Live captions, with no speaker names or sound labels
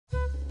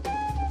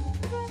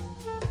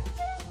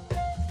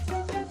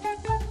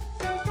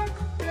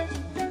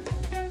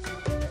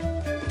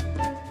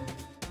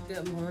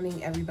Good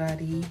morning,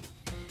 everybody.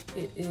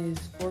 It is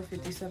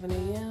 4:57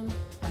 a.m.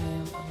 I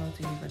am about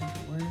to get ready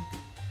for work.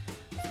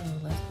 So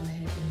let's go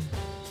ahead and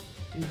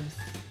do this.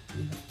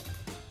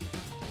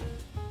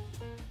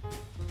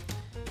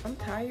 I'm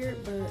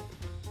tired, but,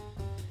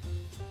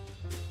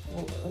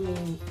 well, I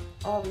mean,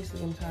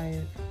 obviously I'm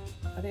tired.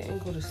 I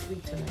didn't go to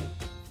sleep tonight.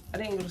 I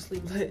didn't go to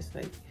sleep last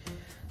night.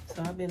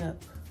 So I've been up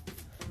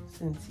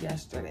since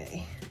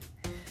yesterday.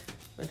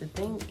 But the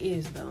thing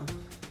is, though,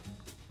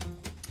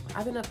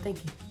 I've been up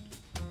thinking.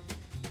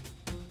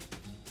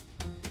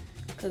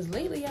 Because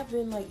lately I've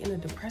been like in a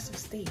depressive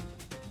state.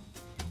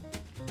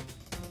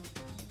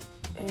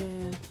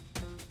 And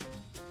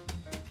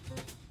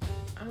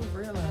I'm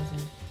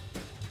realizing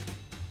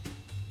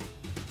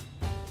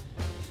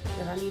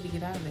that I need to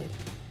get out of it.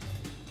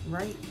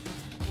 Right?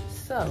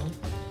 So,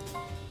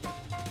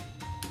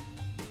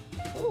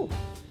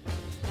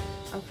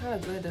 I'm kind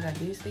of glad that I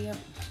did stay up.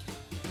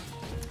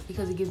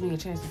 Because it gives me a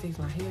chance to fix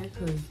my hair.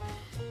 Because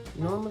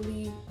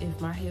normally, if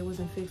my hair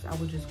wasn't fixed, I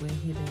would just wear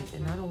hidden.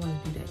 And I don't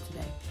want to do that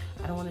today.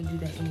 I don't want to do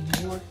that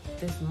anymore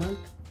this month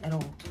at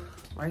all,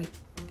 right?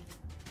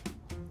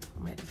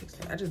 I might have to fix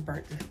that. I just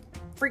burnt the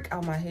freak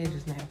out my head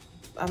just now.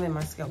 I'm in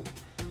my scalp.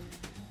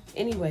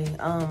 Anyway,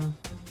 I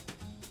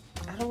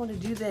don't want to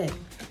do that.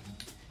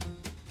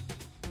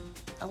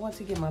 I want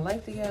to get my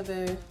life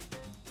together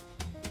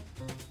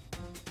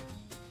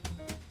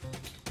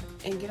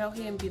and get out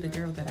here and be the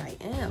girl that I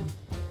am.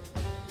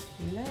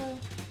 You know?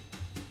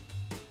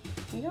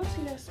 You don't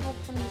see that smoke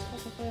from this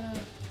fucking plant?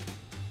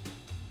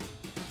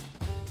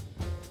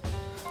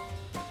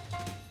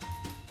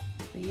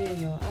 But yeah,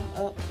 y'all,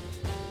 I'm up.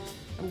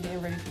 I'm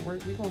getting ready for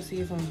work. We're gonna see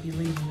if I'm gonna be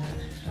late or not.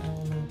 I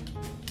don't know.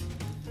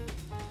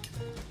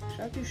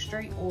 Should I do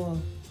straight or?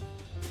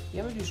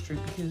 Yeah, I'm gonna do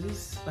straight because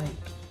it's like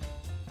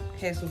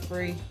hassle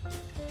free.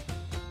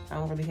 I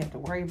don't really have to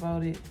worry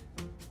about it.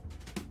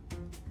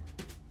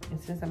 And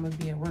since I'm gonna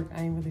be at work,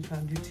 I ain't really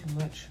trying to do too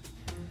much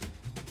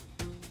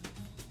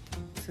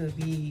to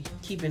be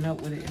keeping up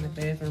with it in the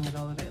bathroom and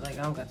all of that. Like,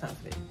 I don't got time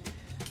for that.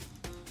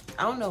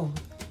 I don't know.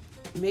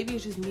 Maybe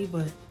it's just me,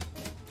 but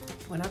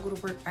when I go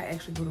to work, I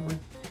actually go to work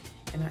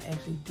and I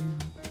actually do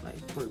like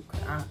work.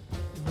 I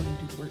really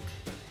do work.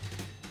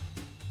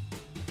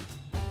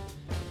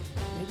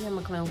 Maybe I'm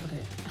a clown for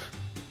that.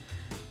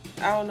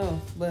 I don't know,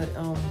 but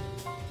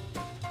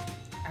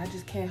I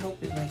just can't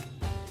help it. Like,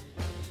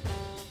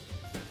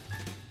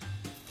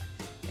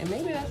 and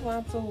maybe that's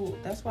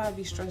why I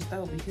be stressed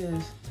out,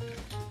 because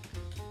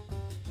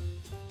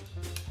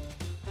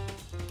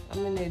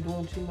I'm in there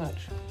doing too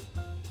much.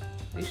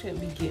 They shouldn't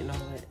be getting all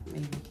that,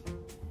 maybe.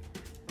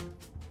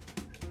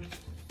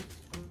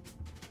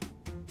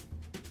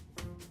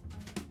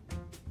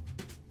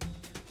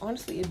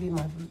 Honestly, it'd be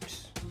my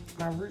roots.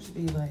 My roots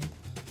be like,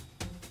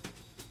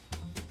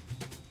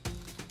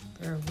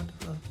 girl, what the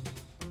fuck?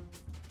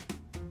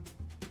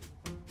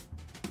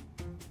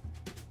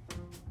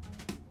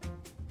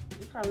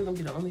 It's probably gonna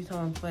be the only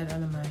time I'm flat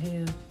under my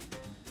hair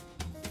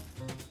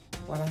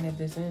while I have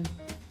this in.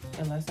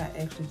 Unless I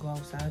actually go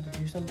outside to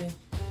do something.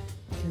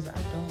 Because I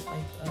don't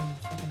like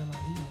fucking on my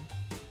hair.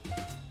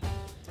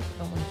 I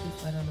don't want to keep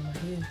flat under my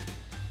hair.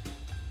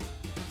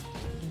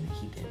 I'm gonna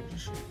keep that in the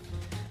shit.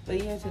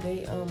 But yeah,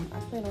 today, I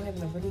plan on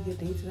having a really good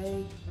day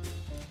today.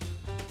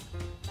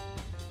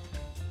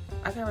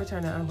 I can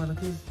return that umbrella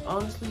because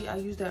honestly, I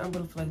used that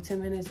umbrella for like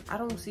 10 minutes. I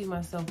don't see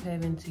myself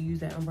having to use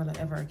that umbrella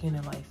ever again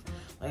in life.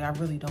 Like, I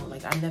really don't.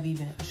 Like, I never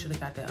even should have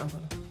got that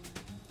umbrella.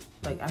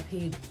 Like, I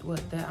paid,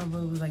 what, that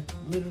umbrella was like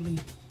literally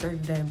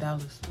 $30 damn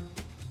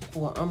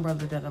for an umbrella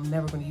that I'm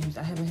never going to use.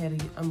 I haven't had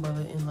an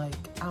umbrella in like,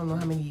 I don't know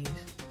how many years.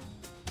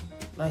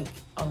 Like,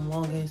 a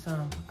long ass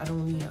time. I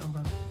don't need an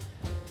umbrella.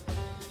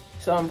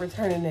 So I'm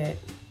returning that.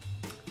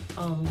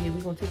 Yeah,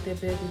 we're going to take that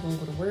back. We're going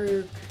to go to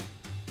work.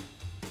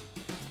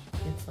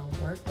 Get some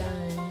work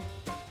done.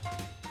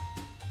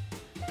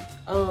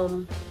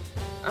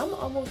 I'm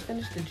almost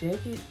finished the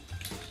jacket.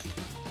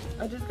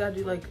 I just got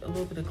to do like a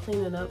little bit of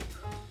cleaning up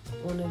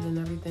on it and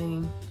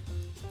everything,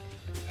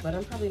 but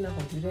I'm probably not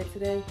gonna do that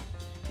today,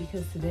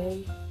 because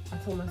today I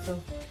told myself,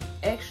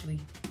 actually,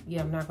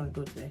 yeah, I'm not gonna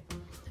do it today,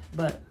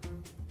 but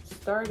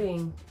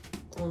starting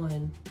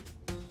on,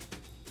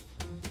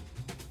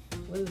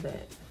 what is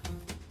that,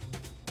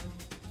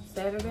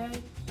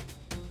 Saturday,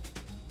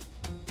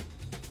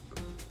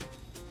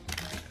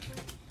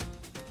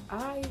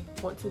 I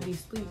want to be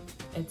asleep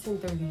at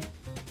 10:30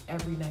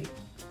 every night.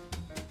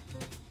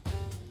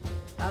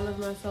 I love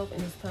myself,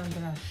 and it's time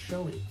that I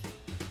show it.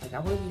 Like, I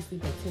want to be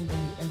asleep at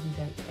 10:30 every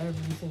day,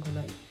 every single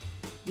night.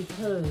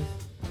 Because,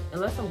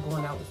 unless I'm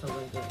going out with something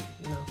like that,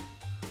 you know.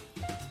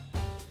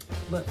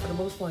 But for the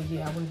most part,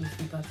 yeah, I want to be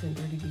asleep by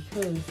 10:30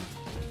 because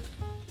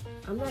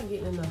I'm not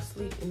getting enough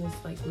sleep, and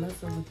it's like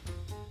messing with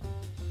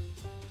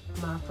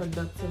my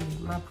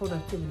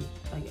productivity.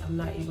 Like, I'm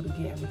not able to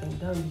get everything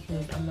done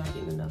because I'm not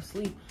getting enough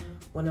sleep.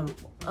 When I'm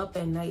up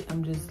at night,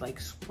 I'm just like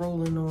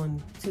scrolling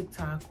on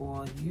TikTok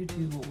or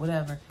YouTube or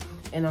whatever,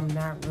 and I'm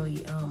not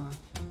really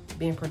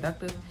being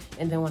productive.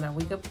 And then when I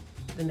wake up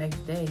the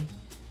next day,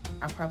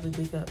 I probably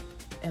wake up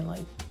at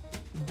like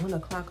 1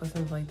 o'clock or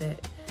something like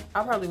that.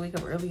 I'll probably wake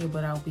up earlier,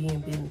 but I'll be in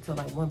bed until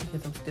like 1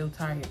 because I'm still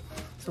tired.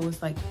 So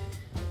it's like,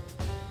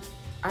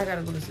 I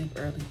gotta go to sleep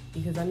early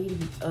because I need to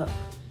be up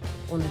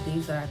on the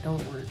days that I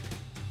don't work.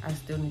 I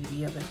still need to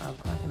be up at 5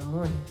 o'clock in the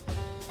morning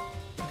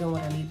doing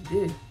what I need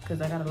to do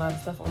because I got a lot of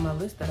stuff on my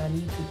list that I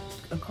need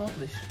to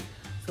accomplish.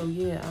 So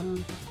yeah,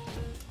 I'm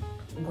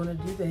gonna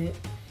do that.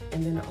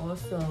 And then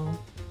also,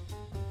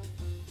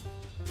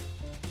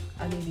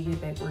 I need to get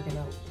back working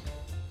out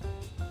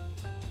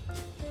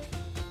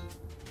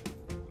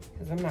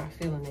because I'm not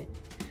feeling it.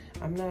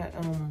 I'm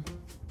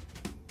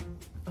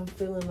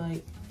feeling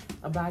like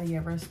a body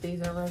at rest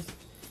stays at rest,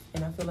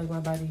 and I feel like my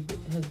body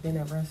has been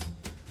at rest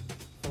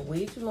for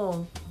way too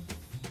long,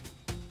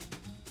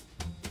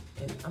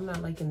 and I'm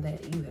not liking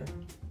that either.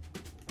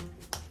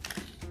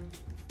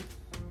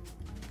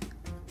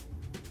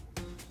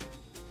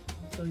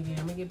 So yeah,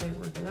 I'm gonna get back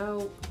working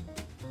out.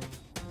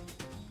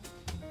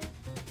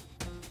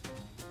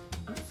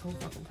 I'm so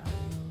fucking tired,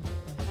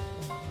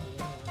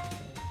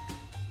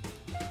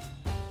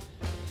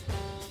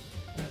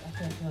 I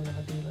can't do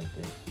another day like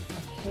this.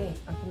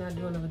 I cannot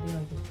do another day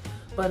like this.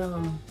 But I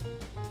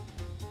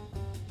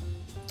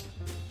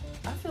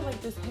feel like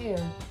this hair,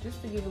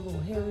 just to give a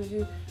little hair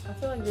review, I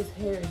feel like this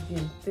hair is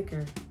getting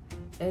thicker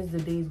as the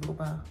days go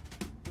by.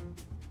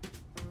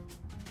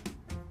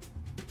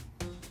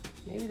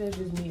 Maybe that's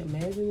just me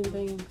imagining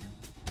things.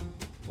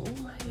 Oh,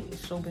 my head is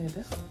so bad.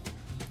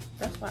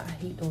 That's why I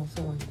hate doing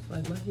sewing.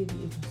 Like, my head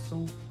is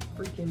so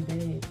freaking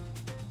bad.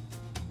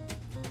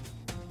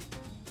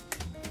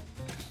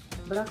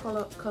 But I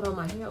cut all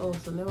my hair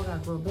off, so now I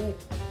gotta grow back.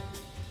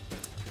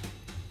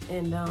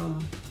 And I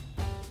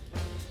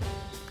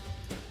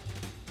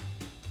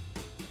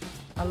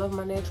love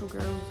my natural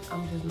girls.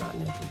 I'm just not a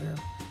natural girl.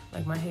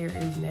 Like, my hair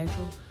is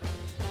natural.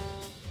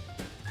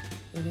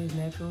 It is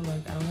natural.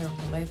 Like, I don't have a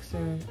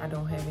relaxer. I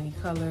don't have any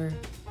color.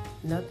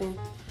 Nothing.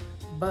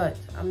 But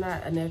I'm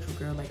not a natural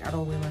girl. Like, I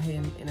don't wear my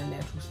hair in a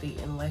natural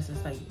state unless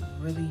it's like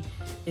really,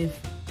 if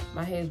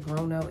my hair's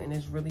grown out and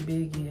it's really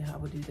big, yeah, I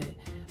would do that.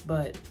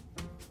 But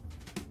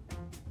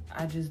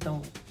I just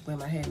don't wear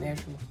my hair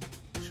natural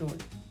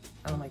short.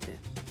 I don't like that.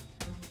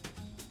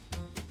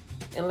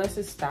 Unless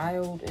it's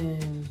styled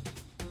in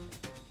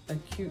a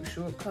cute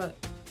shortcut,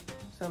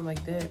 something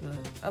like that. But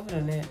other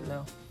than that,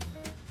 no.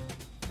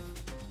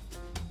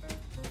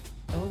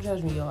 Don't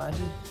judge me, y'all. I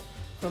just,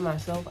 for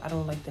myself, I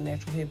don't like the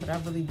natural hair, but I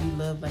really do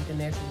love like the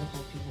natural look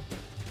on people.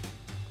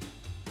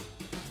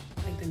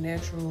 Like the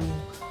natural,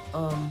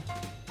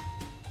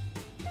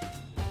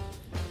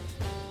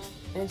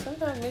 and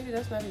sometimes maybe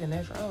that's not even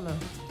natural. I don't know.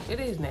 It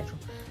is natural,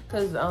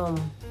 cause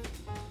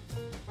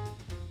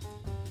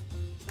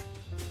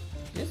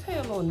this hair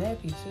a little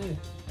nappy too.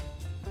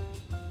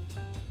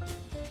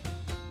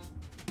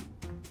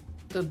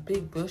 The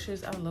big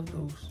bushes, I love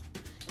those.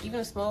 Even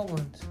the small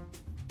ones,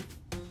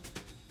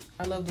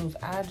 I love those.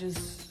 I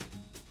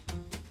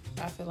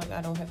feel like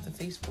I don't have the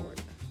face for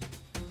it.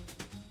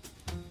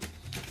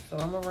 So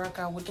I'm gonna rock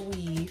out with the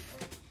weave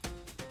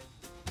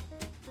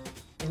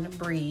and the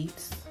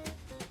braids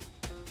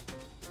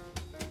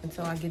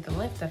until I get the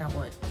length that I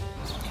want.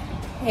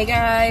 Hey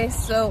guys,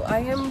 so I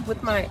am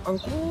with my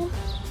uncle.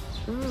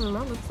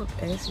 My lips look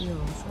ashy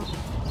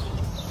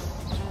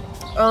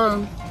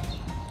on.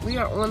 We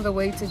are on the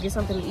way to get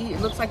something to eat.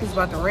 It looks like it's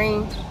about to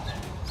rain.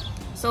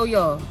 So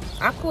y'all,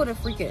 I caught a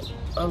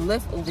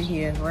lift over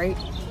here, right?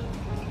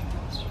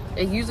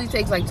 It usually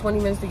takes like 20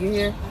 minutes to get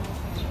here.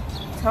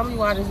 Tell me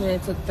why this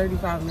man took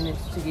 35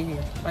 minutes to get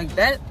here. Like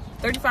that,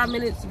 35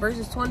 minutes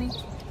versus 20,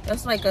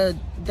 that's like a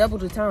double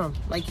the time.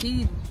 Like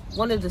he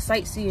wanted the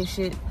sightseeing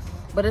shit,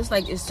 but it's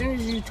like as soon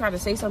as you try to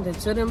say something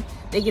to them,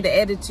 they get an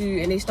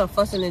attitude and they start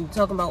fussing and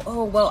talking about,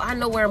 oh, well, I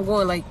know where I'm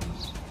going. Like,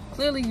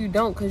 clearly you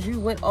don't, because you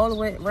went all the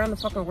way around the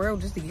fucking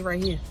world just to get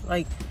right here.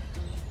 Like,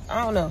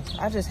 I don't know.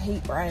 I just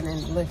hate riding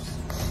in lifts.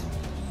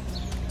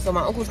 So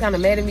my uncle's kind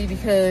of mad at me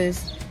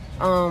because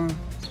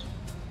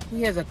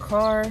he has a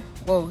car.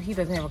 Well, he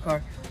doesn't have a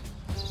car.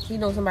 He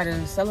knows somebody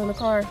that's selling a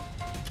car,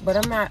 but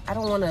I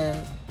don't want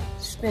to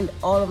spend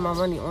all of my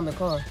money on the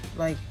car.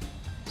 Like,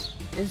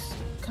 it's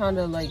kind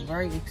of like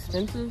very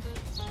expensive.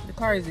 The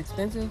car is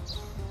expensive,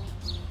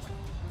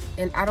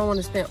 and I don't want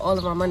to spend all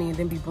of my money and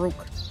then be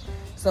broke.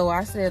 So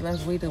I said,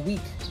 let's wait a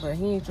week, but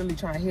he ain't really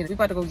trying to hit it. We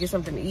about to go get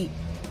something to eat.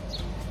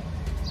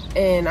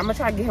 And I'm gonna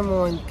try to get him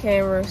on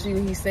camera, see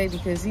what he say,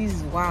 because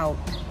he's wild.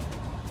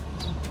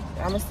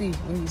 I'm gonna see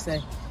what he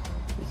say,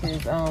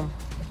 because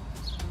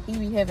he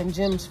be having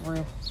gems for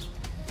real,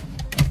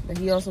 but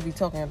he also be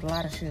talking a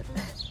lot of shit.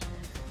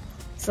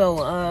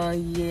 So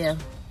yeah,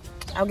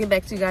 I'll get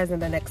back to you guys in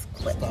the next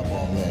clip. All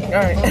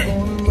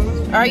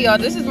right, y'all,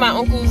 this is my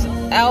uncle's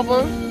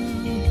album,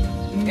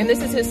 and this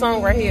is his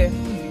song right here.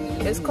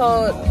 It's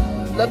called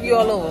Love You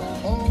All Over.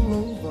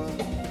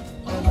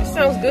 It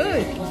sounds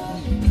good.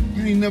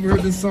 You ain't never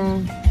heard this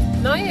song?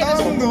 No, yeah.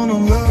 I'm gonna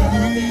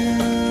love you.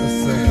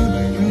 That's sad,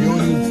 man. You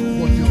don't even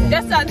want your own.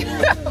 That's not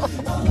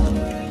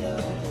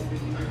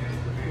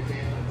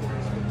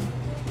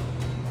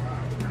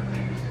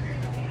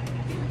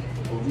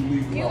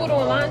You go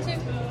online too?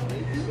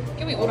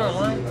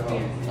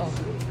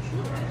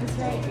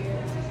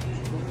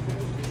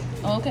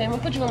 Okay, I'm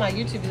gonna put you on my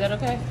YouTube. Is that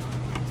okay?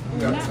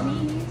 We got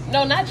time.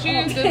 No, not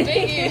you. The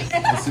thing is.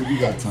 I said we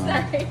got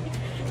time. Sorry.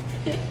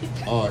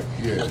 All right,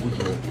 yeah, we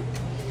good.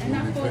 And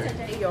I'm full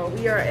today. Yo,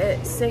 we are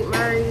at St.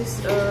 Mary's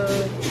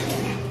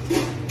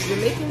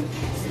Jamaican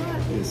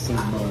spot. Yeah,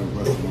 St. Mary's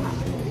restaurant.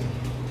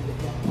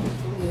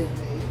 Yeah.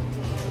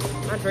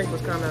 My drink was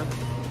kind of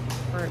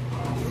hard.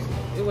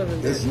 It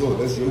wasn't. That's your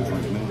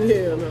drink, man.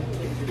 Yeah,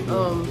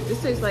 no.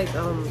 This tastes like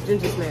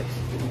ginger snaps.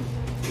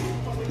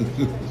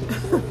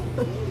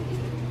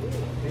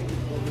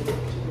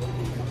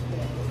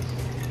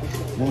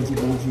 Why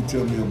don't you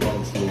tell me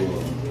about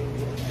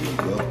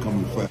your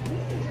upcoming fight?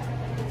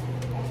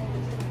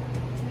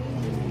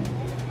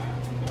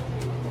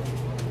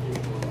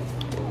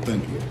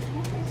 Thank you.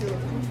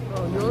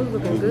 Oh, yours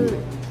looking good. Oh,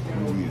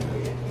 yeah.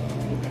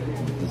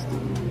 That's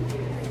good.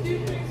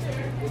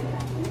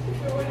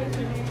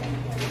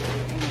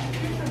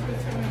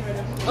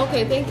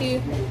 Okay, thank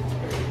you.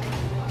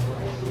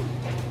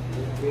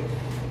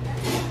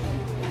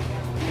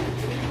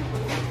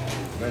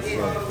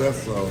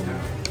 That's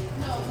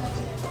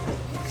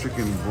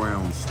chicken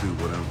brown stew,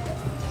 whatever.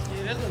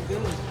 Yeah, that look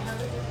good.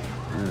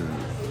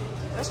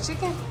 Yeah. That's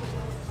chicken?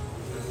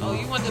 Oh,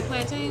 you want the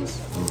plantains?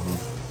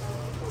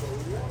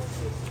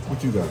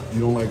 What you got?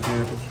 You don't like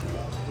cabbage?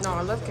 No,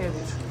 I love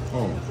cabbage.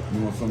 Oh,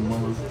 you want some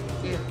more?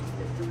 Yeah.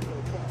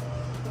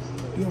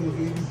 Yeah, I'm gonna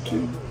give you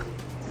two.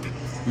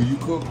 Do you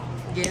cook?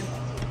 Yeah.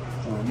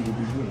 Oh, you gonna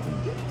be good.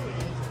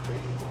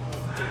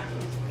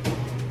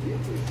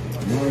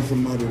 Knowing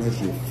somebody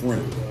that's your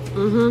friend.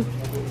 Mm-hmm.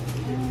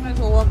 Might as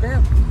well walk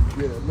down.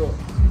 Yeah, look,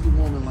 she's a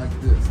woman like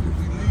this. If we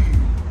leave,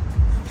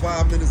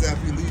 5 minutes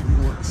after you leave,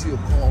 she'll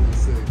call and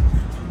say,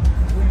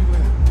 where you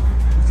at?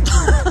 What you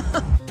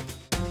doing?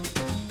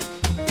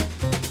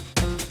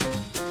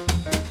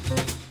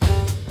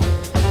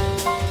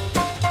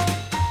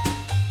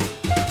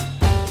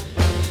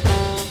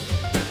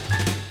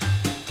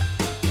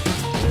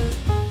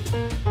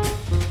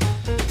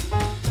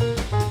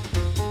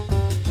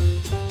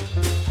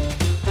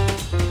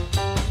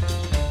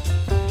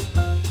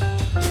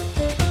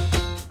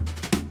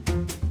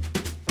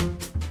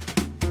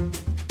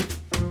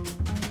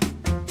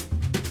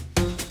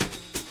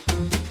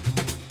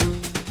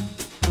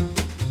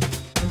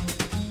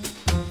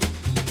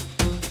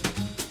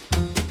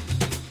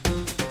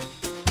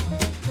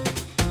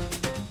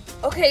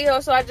 Okay, yo,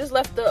 so I just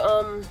left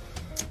the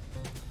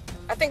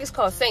I think it's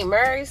called St.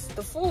 Mary's.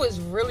 The food is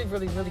really,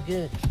 really, really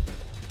good.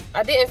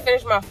 I didn't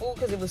finish my food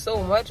because it was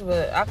so much,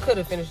 but I could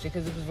have finished it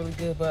because it was really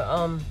good. But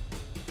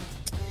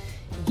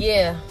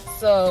yeah,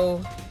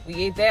 so we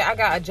ate that. I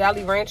got a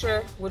Jolly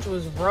Rancher, which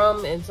was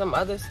rum and some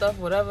other stuff,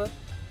 whatever.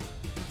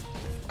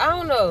 I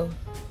don't know.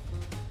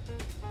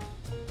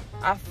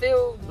 I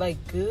feel like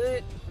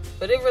good,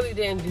 but it really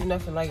didn't do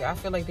nothing. Like, I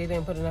feel like they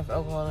didn't put enough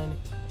alcohol in it.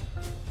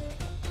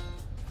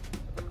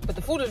 But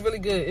the food is really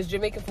good. It's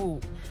Jamaican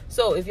food.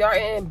 So if y'all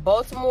in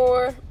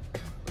Baltimore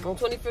on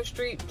 25th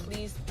Street,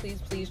 please, please,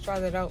 please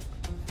try that out.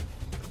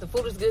 The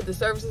food is good. The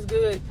service is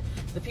good.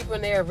 The people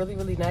in there are really,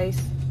 really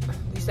nice.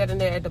 We sat in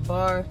there at the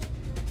bar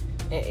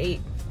and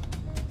ate.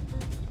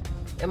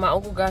 And my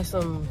uncle got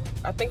some,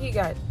 I think he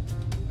got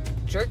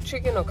jerk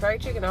chicken or curry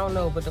chicken. I don't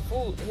know. But the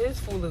food, his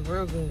food is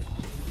real good.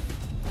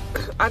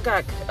 I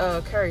got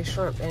curry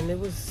shrimp, and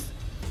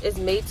it's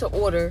made to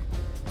order.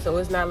 So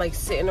it's not like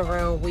sitting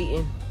around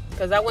waiting.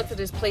 Because I went to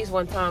this place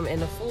one time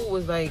and the food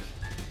was like,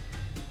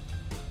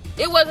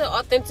 it wasn't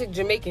authentic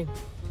Jamaican.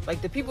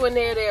 Like, the people in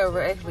there, they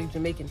were actually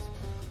Jamaicans.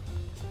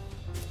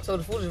 So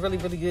the food is really,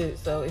 really good.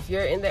 So if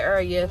you're in the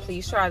area,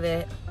 please try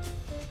that.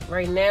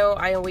 Right now,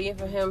 I am waiting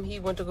for him. He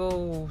went to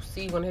go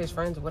see one of his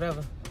friends or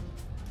whatever.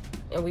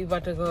 And we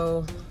about to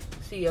go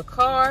see a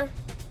car.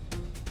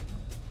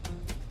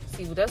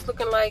 See what that's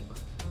looking like.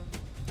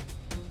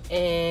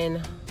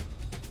 And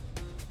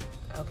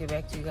I'll get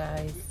back to you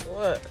guys.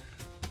 What?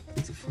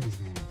 What's the first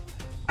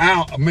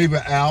one? Maybe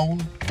an hour.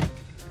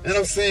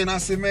 And I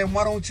said, man,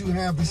 why don't you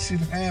have this shit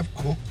half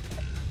cooked?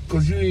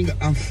 Because you ain't,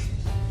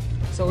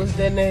 So it's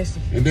that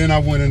nasty. And then I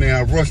went in there,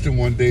 I rushed it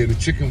one day, and the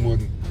chicken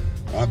wasn't,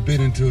 I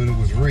bit into it and it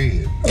was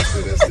red. I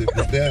said, that's it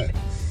with that.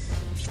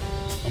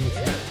 I'm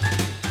gonna try.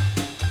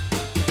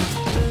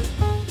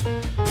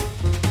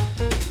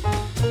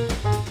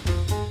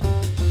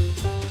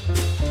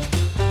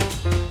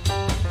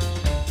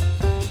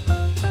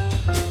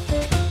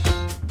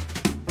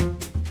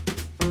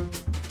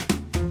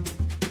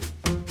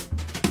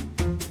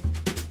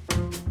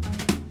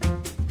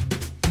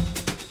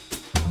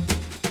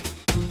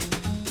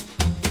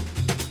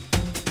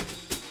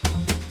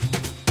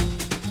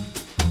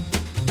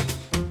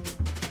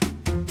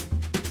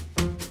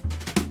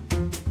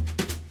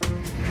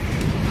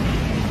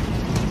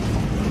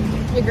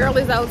 Your girl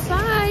is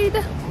outside.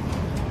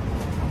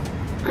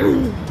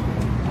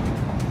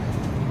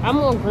 I'm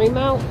on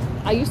Greenmount.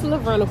 I used to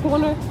live around the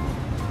corner.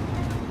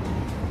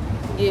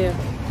 Yeah,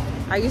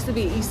 I used to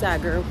be an East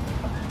Side girl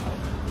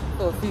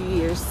for a few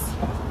years.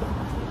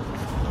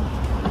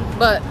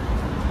 But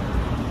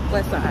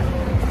West Side.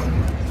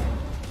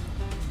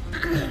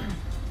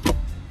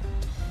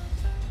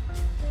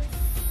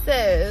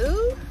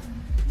 So,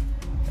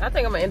 I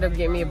think I'm gonna end up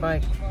getting me a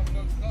bike.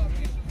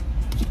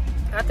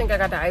 I think I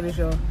got the itis,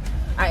 y'all.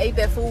 I ate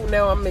that food,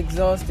 now I'm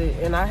exhausted,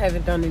 and I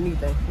haven't done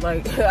anything.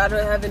 Like, I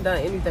haven't done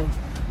anything.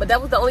 But that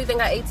was the only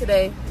thing I ate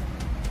today.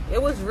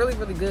 It was really,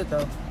 really good,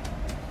 though.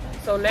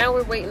 So now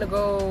we're waiting to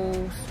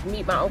go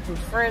meet my uncle's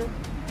friend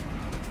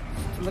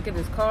to look at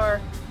his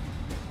car.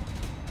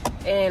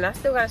 And I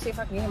still gotta see if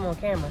I can get him on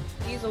camera.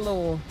 He's a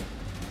little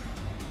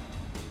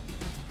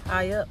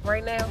high up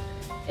right now.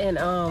 And,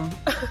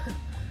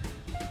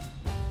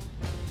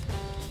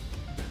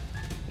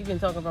 he's been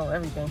talking about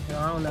everything, so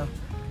I don't know.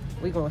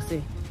 We gonna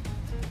see.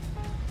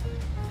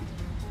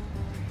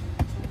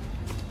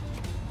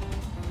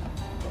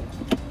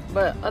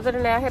 But other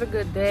than that, I had a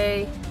good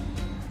day.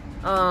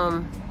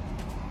 I'm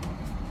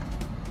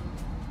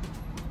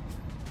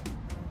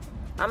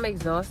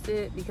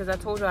exhausted because I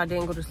told you I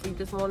didn't go to sleep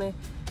this morning.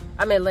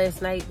 I mean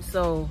last night,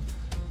 so,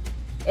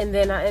 and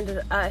then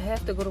I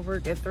have to go to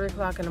work at 3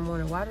 o'clock in the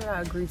morning. Why did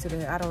I agree to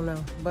that? I don't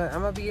know. But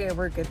I'm gonna be at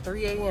work at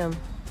 3 a.m.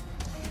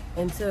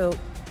 until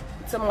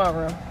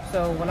tomorrow.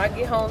 So when I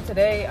get home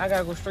today, I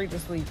gotta go straight to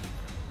sleep.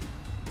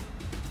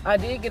 I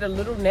did get a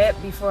little nap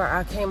before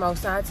I came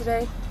outside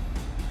today.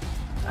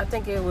 I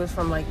think it was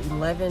from like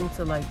 11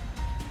 to like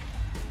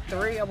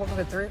 3. I woke up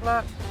at 3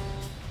 o'clock.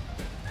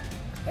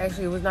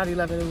 Actually, it was not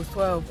 11, it was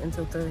 12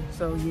 until 3.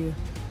 So yeah,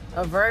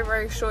 a very,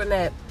 very short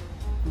nap,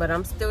 but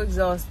I'm still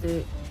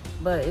exhausted,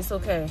 but it's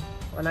okay.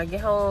 When I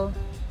get home,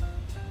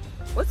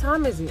 what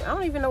time is it? I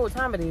don't even know what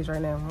time it is right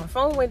now. My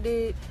phone went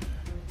dead.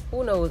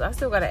 Who knows? I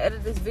still gotta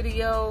edit this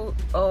video.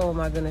 Oh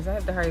my goodness, I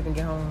have to hurry up and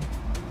get home.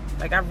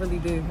 Like, I really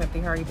do have to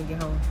hurry up and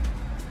get home.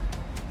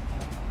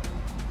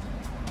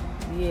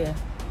 Yeah,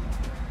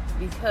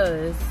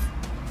 because,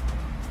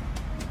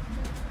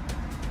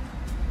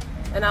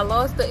 and I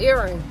lost the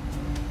earring.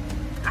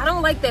 I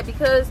don't like that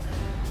because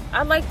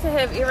I like to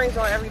have earrings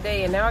on every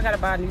day, and now I gotta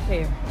buy a new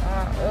pair.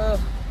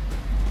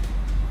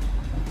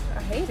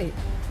 I hate it.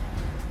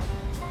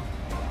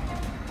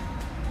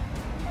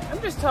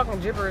 I'm just talking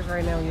gibberish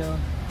right now, y'all.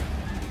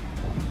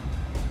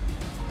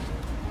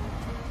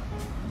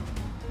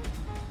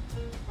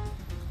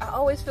 I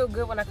always feel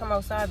good when I come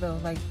outside though.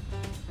 Like,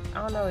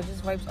 I don't know, it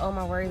just wipes all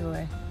my worries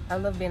away. I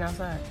love being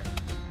outside.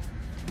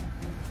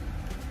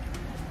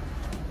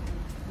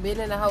 Being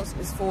in the house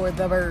is for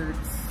the birds.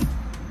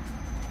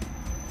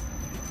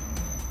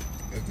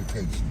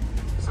 Education.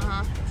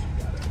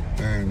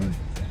 And,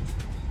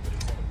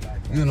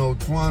 you know,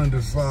 trying to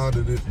decide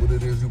what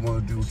it is you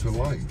want to do with your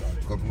life.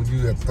 Because when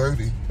you're at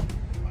 30,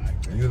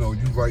 you know,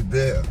 you right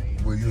there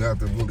where you have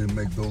to really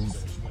make those,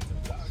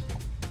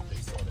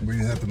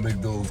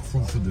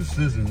 crucial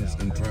decisions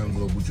in terms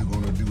of what you're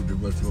going to do with the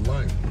rest of your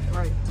life.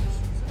 Right.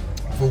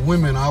 For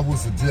women, I would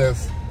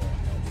suggest,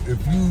 if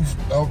you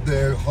out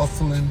there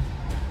hustling,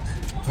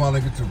 trying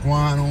to get your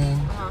grind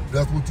on,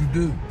 that's what you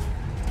do.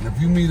 And if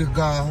you meet a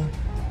guy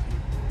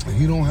and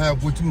he don't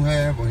have what you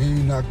have, or he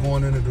not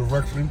going in a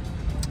direction,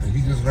 and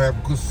he just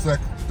have good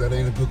sex, that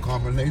ain't a good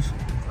combination.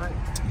 Right.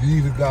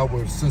 You need a guy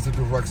with a sense of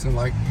direction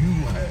like you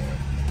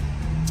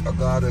have. A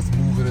guy that's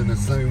moving in the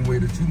same way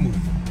that you move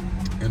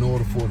in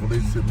order for a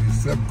relationship to be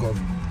set, because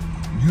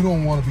you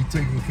don't want to be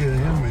taking care of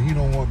him and he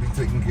don't want to be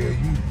taking care of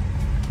you.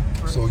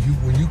 Right. So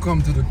when you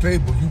come to the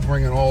table, you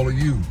bring in all of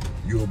you.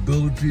 Your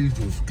abilities,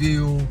 your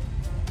skill,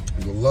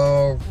 your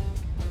love,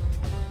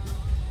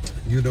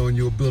 you know, and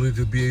your ability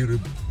to be able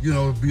to, you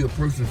know, be a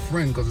person's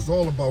friend, because it's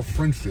all about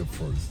friendship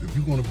first. If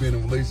you're going to be in a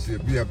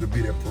relationship, you have to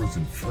be that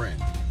person's friend.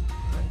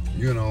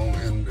 You know,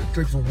 and it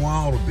takes a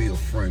while to be a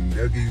friend.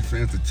 That'll give you a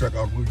chance to check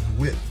out who you're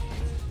with.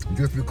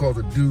 Just because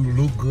a dude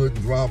look good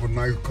and drive a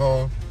nice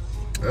car,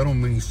 that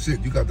don't mean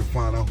shit. You got to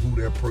find out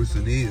who that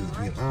person is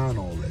behind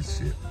all that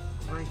shit.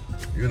 Right.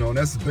 You know, and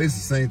that's basically the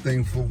same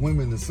thing for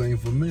women, the same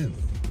for men.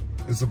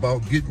 It's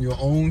about getting your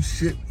own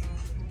shit.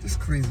 This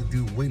crazy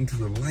dude waiting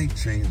till the light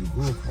change to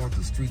go across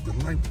the street. The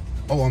light.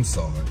 Oh, I'm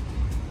sorry.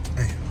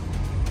 Damn.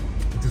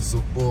 This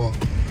so, boy,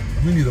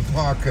 we need a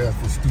podcast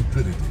for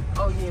stupidity.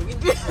 Oh yeah, we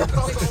do.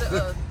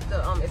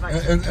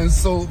 And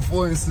so,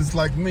 for instance,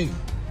 like me,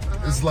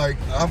 it's like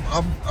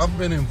I've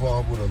been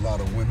involved with a lot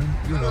of women,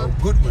 you know,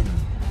 good women,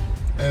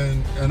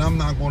 and I'm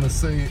not going to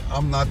say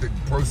I'm not the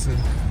person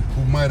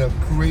who might have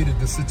created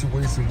the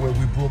situation where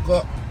we broke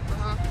up,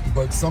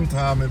 but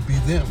sometime it be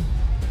them,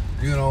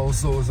 you know.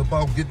 So it's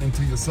about getting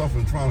into yourself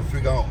and trying to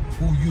figure out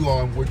who you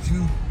are and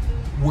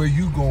where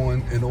you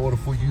going in order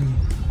for you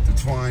to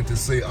trying to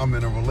say I'm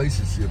in a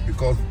relationship,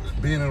 because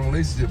being in a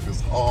relationship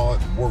is hard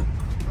work.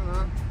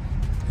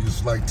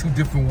 It's like two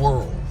different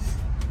worlds,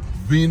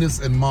 Venus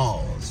and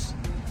Mars,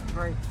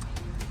 right?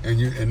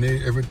 And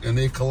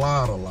they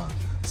collide a lot.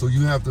 So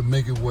you have to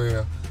make it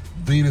where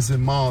Venus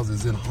and Mars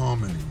is in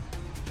harmony,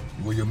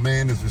 where your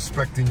man is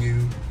respecting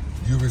you,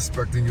 you're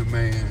respecting your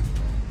man,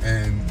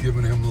 and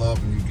giving him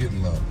love, and you're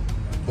getting love.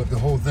 But the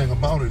whole thing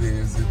about it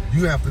is that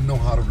you have to know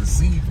how to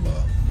receive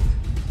love,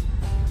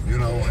 you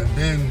know. And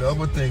then the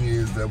other thing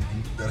is that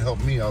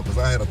helped me out, because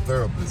I had a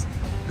therapist,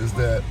 is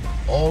that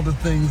all the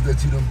things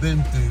that you done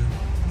been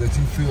through, that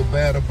you feel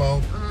bad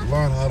about,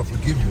 learn how to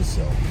forgive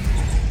yourself.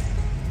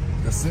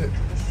 That's it.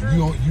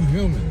 You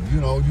human.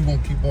 You know, you're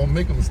going to keep on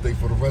making mistakes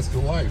for the rest of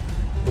your life.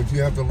 But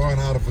you have to learn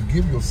how to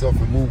forgive yourself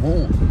and move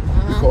on.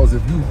 Because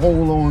if you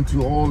hold on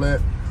to all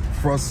that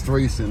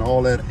frustration,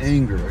 all that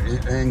anger,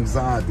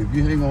 anxiety, if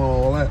you hang on to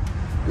all that,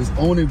 it's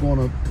only going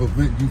to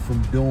prevent you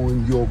from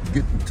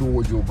getting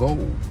towards your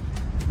goal.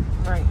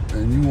 Right.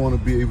 And you want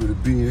to be able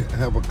to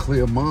have a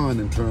clear mind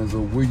in terms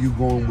of where you're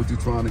going, what you're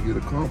trying to get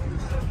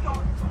accomplished.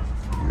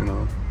 You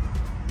know.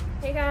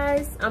 Hey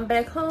guys, I'm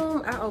back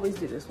home. I always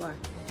do this. Why?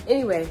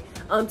 Anyway,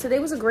 today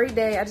was a great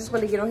day. I just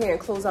wanted to get on here and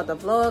close out the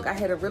vlog. I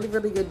had a really,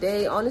 really good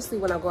day. Honestly,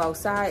 when I go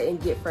outside and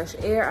get fresh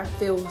air, I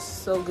feel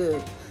so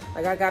good.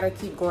 Like, I gotta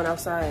keep going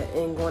outside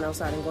and going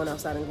outside and going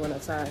outside and going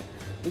outside,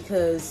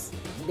 because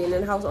being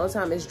in the house all the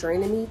time is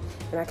draining me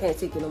and I can't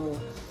take it no more.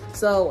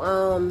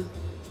 So,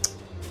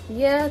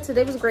 yeah,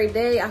 today was a great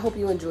day. I hope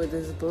you enjoyed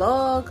this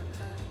vlog.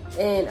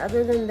 And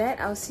other than that,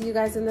 I'll see you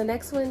guys in the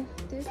next one.